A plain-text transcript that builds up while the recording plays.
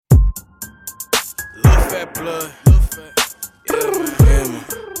Luh'Fat blood. Yeah, man.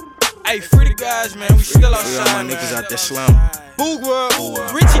 Hey, free the guys, man. We still outside, my man. niggas out there slum. Boog World,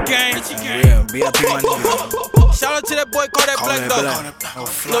 Richie Gang. Yeah, BIP my niggas. Shout out to that boy, call that Black Dog.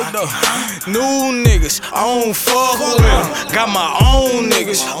 Look though, Huh? new niggas, I don't fuck with them. Got my own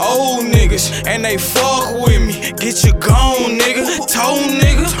niggas, old niggas, and they fuck with me. Get your gone, nigga. Tone,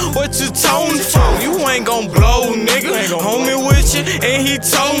 nigga, what you tone for? You ain't gon' blow, nigga. Homie with you, and he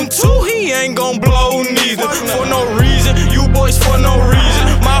tone too. He ain't gon' blow neither. For no reason, you boys for no reason.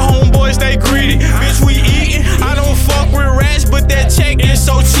 My homeboys, they greedy. Bitch, we eatin'. I don't fuck with rats, but that check is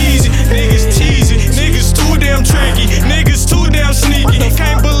so cheesy. Niggas cheesy, niggas too damn tricky, niggas too damn sneaky.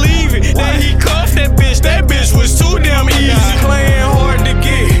 Can't believe it that he cuffed that bitch. That bitch was too damn easy. Playing hard to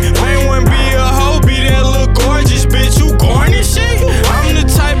get. Ain't wanna be a hoe, be that look gorgeous, bitch. You garnish shit. I'm the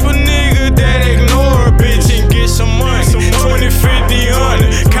type of nigga that ignore a bitch and get some money. 20, 50,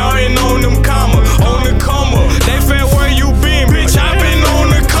 100, counting on them comma, on the come up. They fat where you been, bitch. I been on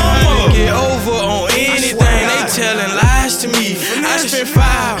the come up. Get over on anything. They telling lies to me. I spent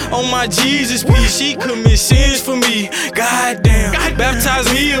 5 on my Jesus piece. She commit sins for me. Goddamn, baptize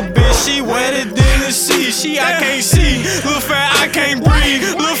me a bitch. She wetter than the sea. She I can't see. Luh'Fat I can't breathe.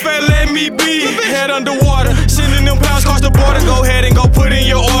 Luh'Fat let me be. Head underwater, sending them pounds across the border. Go ahead and go put in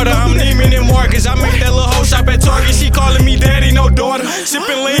your order. I'm Neiman and Marcus. I make that little hoe shop at Target. She calling me daddy, no daughter.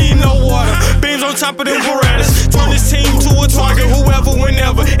 Sipping lean, no water. Beams on top of them Berettas. Turn this team to a target. Whoever,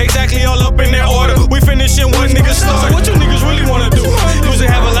 whenever. Exactly all up in that order. We finishing what niggas started. What you niggas really wanna do? Used to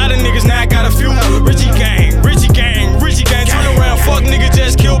have a lot of niggas, now I got a few. Richie Gang, Richie Gang, Richie Gang. Turn around, fuck nigga,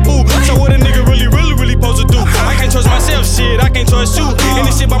 just kill boo. So what a nigga really supposed to do? I can't trust myself, shit, I can't trust you. And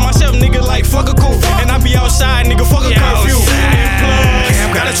this shit by myself, nigga, like fuck a cool. And I be outside, nigga, fuck a curfew.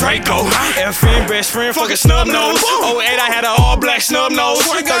 Cam got a Draco. FN best friend, fucking snub nose. 08, I had an all black snub nose.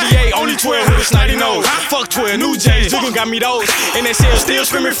 38, only 12 with a snotty nose. Fuck 12, new J's, Dugan got me those. And they cell still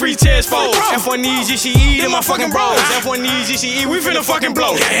screaming free chest foes. F1 easy, she eat and my fucking bros. F1 easy, she eat, we finna fucking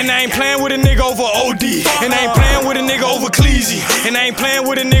blow. And I ain't playing with a nigga over OD. And I ain't playing with a nigga over Cleezy. And I ain't playing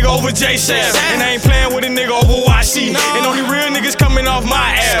with a nigga over J-Sab. And I ain't playing with a nigga over YC. And only real niggas coming off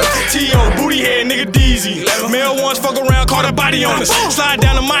my ass. T.O. booty head, nigga DZ. Male ones fuck around, caught a body on us. Slide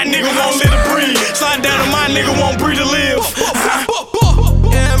down to my nigga, won't let it breathe. Slide down to my nigga, won't breathe to live.